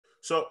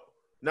So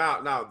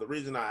now the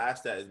reason I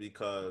asked that is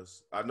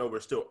because I know we're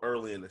still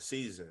early in the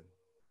season,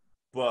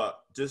 but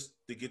just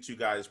to get you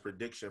guys'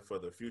 prediction for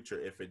the future,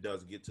 if it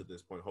does get to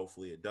this point,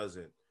 hopefully it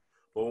doesn't.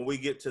 But when we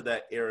get to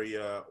that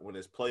area when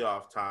it's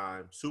playoff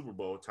time, Super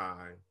Bowl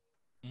time,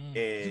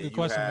 and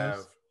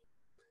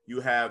you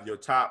have your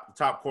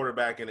top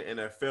quarterback in the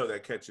NFL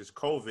that catches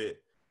COVID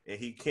and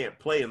he can't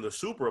play in the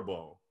Super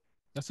Bowl.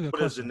 That's a good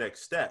question. What is the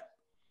next step?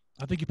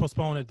 I think you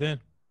postpone it then.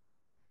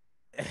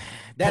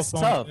 That's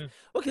tough.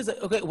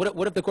 Okay,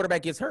 what if the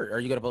quarterback gets hurt? Are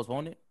you gonna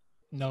postpone it?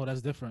 No,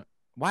 that's different.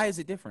 Why is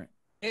it different?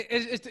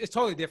 It's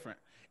totally different.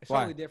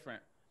 Totally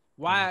different.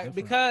 Why?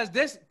 Because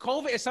this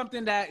COVID is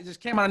something that just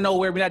came out of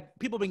nowhere.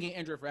 People been getting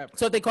injured forever.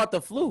 So if they caught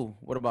the flu,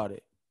 what about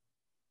it?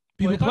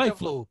 People play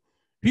flu.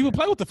 People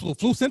play with the flu.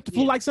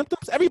 Flu-like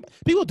symptoms.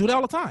 People do that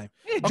all the time.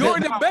 Yeah,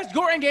 Jordan, the best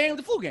Jordan game,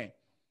 the flu game.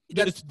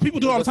 People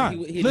do it all the time.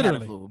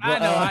 Literally.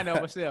 I know,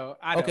 but still.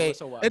 Okay.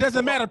 So it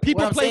doesn't matter.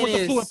 People play with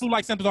the flu and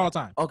flu-like symptoms all the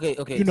time. Okay.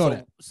 You know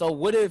that. So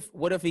what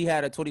if he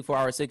had a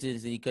 24-hour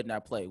sickness and he could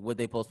not play? Would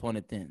they postpone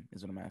it then?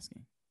 Is what I'm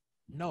asking.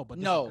 No, but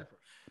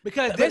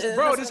because this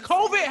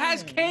COVID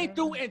has came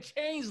through and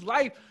changed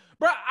life.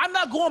 Bro, I'm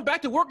not going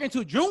back to work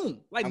until June.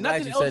 Like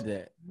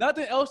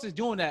nothing else is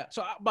doing that.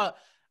 So, but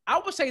I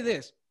would say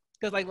this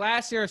because like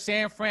last year,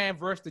 San Fran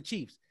versus the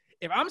Chiefs.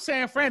 If I'm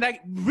San Fran, like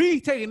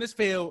retaking this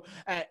field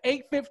at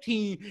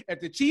 8:15,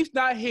 if the Chiefs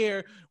not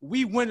here,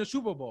 we win the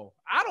Super Bowl.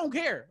 I don't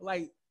care.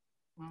 Like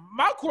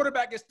my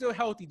quarterback is still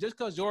healthy just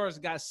because yours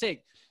got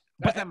sick.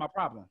 That's not my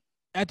problem.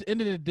 At the end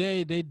of the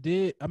day, they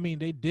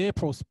did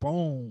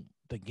postpone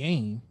the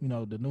game,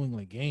 the New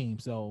England game.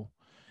 So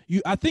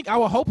I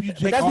would hope you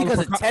take. But that's because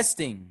of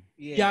testing.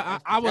 Yeah,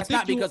 I would. That's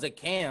not because of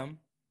Cam.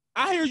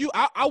 I hear you.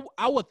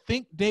 I would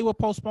think they would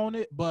postpone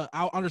it, but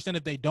I'll understand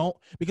if they don't.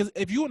 Because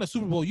if you're in the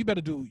Super Bowl, you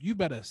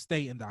better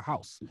stay in the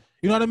house.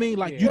 You know what I mean?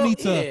 Like you need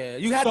to. Yeah,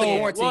 you have to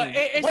quarantine.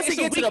 Once you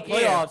get to the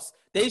playoffs,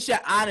 they should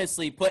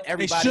honestly put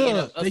everybody in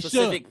a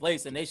specific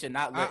place, and they should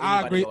not let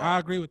anybody go out. I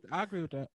agree with that.